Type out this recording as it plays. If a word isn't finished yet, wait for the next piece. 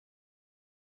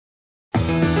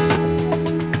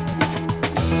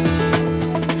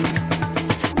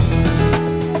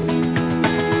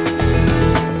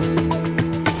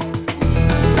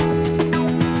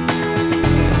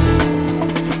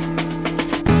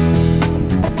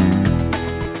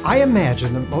I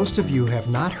imagine that most of you have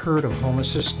not heard of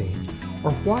homocysteine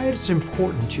or why it's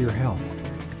important to your health.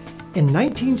 In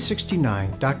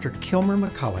 1969, Dr. Kilmer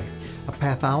McCulley, a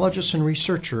pathologist and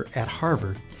researcher at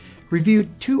Harvard,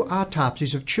 reviewed 2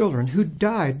 autopsies of children who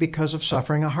died because of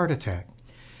suffering a heart attack.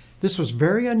 This was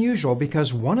very unusual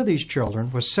because one of these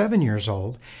children was 7 years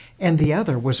old and the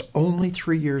other was only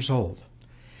 3 years old.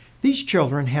 These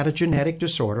children had a genetic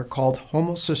disorder called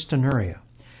homocystinuria.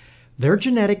 Their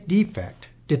genetic defect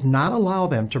did not allow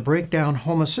them to break down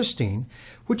homocysteine,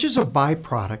 which is a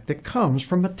byproduct that comes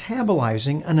from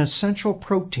metabolizing an essential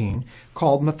protein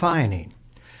called methionine.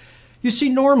 You see,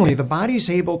 normally the body is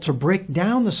able to break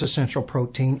down this essential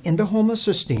protein into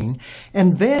homocysteine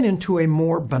and then into a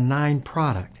more benign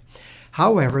product.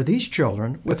 However, these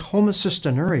children with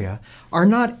homocystinuria are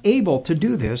not able to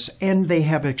do this, and they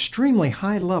have extremely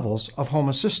high levels of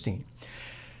homocysteine.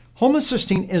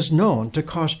 Homocysteine is known to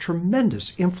cause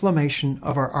tremendous inflammation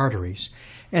of our arteries,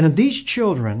 and in these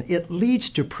children it leads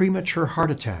to premature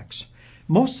heart attacks.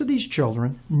 Most of these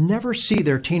children never see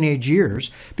their teenage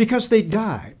years because they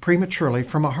die prematurely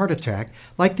from a heart attack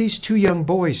like these 2 young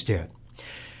boys did.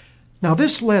 Now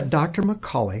this led Dr.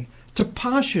 McCulley to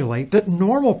postulate that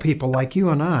normal people like you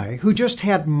and I, who just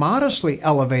had modestly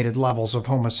elevated levels of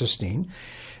homocysteine,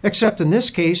 except in this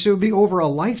case it would be over a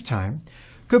lifetime,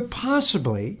 could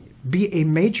possibly be a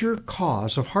major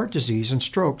cause of heart disease and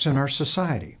strokes in our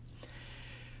society.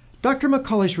 Dr.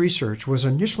 McCulley's research was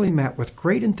initially met with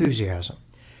great enthusiasm.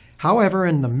 However,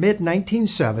 in the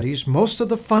mid-1970s, most of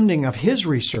the funding of his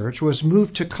research was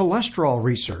moved to cholesterol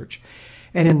research,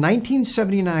 and in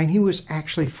 1979 he was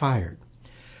actually fired.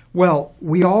 Well,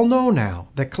 we all know now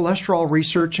that cholesterol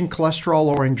research and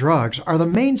cholesterol-lowering drugs are the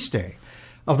mainstay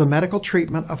of the medical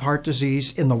treatment of heart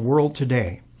disease in the world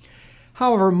today.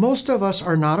 However, most of us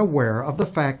are not aware of the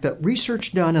fact that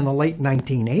research done in the late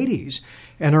 1980s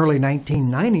and early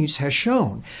 1990s has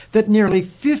shown that nearly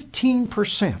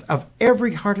 15% of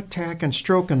every heart attack and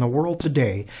stroke in the world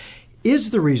today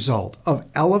is the result of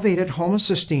elevated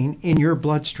homocysteine in your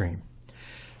bloodstream.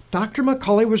 Dr.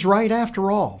 McCulley was right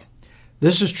after all.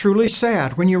 This is truly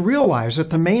sad when you realize that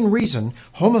the main reason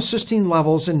homocysteine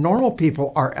levels in normal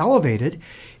people are elevated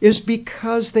is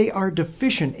because they are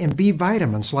deficient in B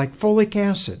vitamins like folic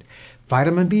acid,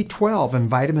 vitamin B12, and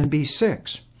vitamin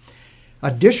B6.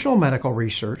 Additional medical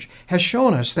research has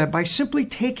shown us that by simply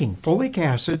taking folic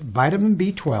acid, vitamin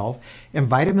B12, and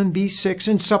vitamin B6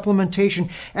 in supplementation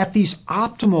at these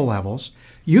optimal levels,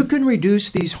 you can reduce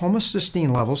these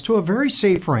homocysteine levels to a very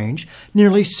safe range,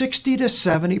 nearly 60 to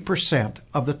 70%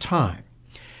 of the time.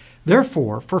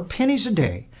 Therefore, for pennies a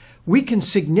day, we can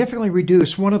significantly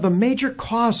reduce one of the major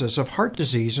causes of heart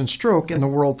disease and stroke in the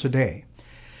world today.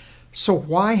 So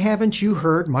why haven't you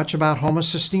heard much about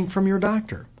homocysteine from your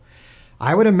doctor?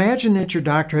 I would imagine that your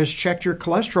doctor has checked your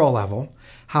cholesterol level.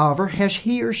 However, has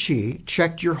he or she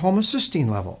checked your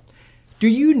homocysteine level? Do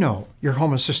you know your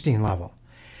homocysteine level?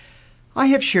 I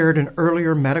have shared in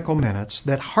earlier medical minutes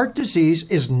that heart disease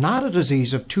is not a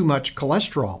disease of too much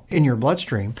cholesterol in your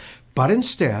bloodstream, but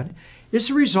instead is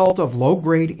the result of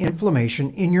low-grade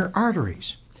inflammation in your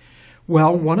arteries.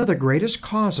 Well, one of the greatest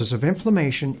causes of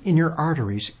inflammation in your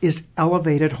arteries is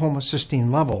elevated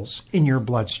homocysteine levels in your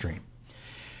bloodstream.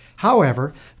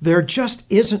 However, there just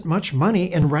isn't much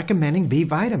money in recommending B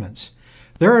vitamins.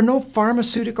 There are no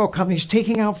pharmaceutical companies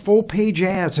taking out full-page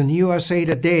ads in the USA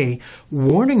Today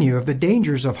warning you of the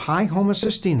dangers of high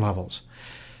homocysteine levels.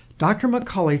 Dr.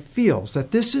 McCulley feels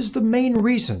that this is the main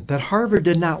reason that Harvard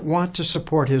did not want to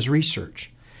support his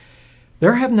research.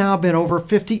 There have now been over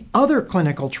 50 other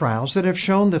clinical trials that have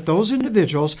shown that those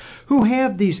individuals who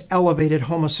have these elevated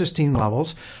homocysteine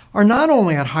levels are not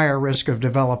only at higher risk of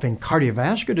developing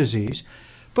cardiovascular disease,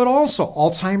 but also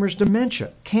Alzheimer's,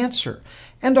 dementia, cancer,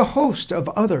 and a host of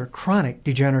other chronic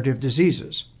degenerative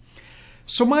diseases.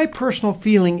 So my personal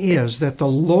feeling is that the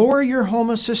lower your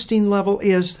homocysteine level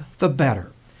is, the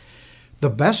better.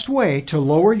 The best way to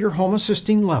lower your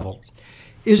homocysteine level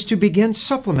is to begin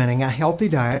supplementing a healthy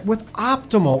diet with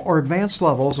optimal or advanced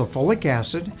levels of folic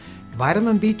acid,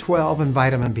 vitamin B12, and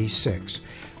vitamin B6,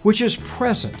 which is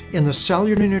present in the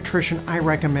cellular nutrition I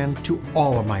recommend to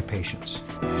all of my patients.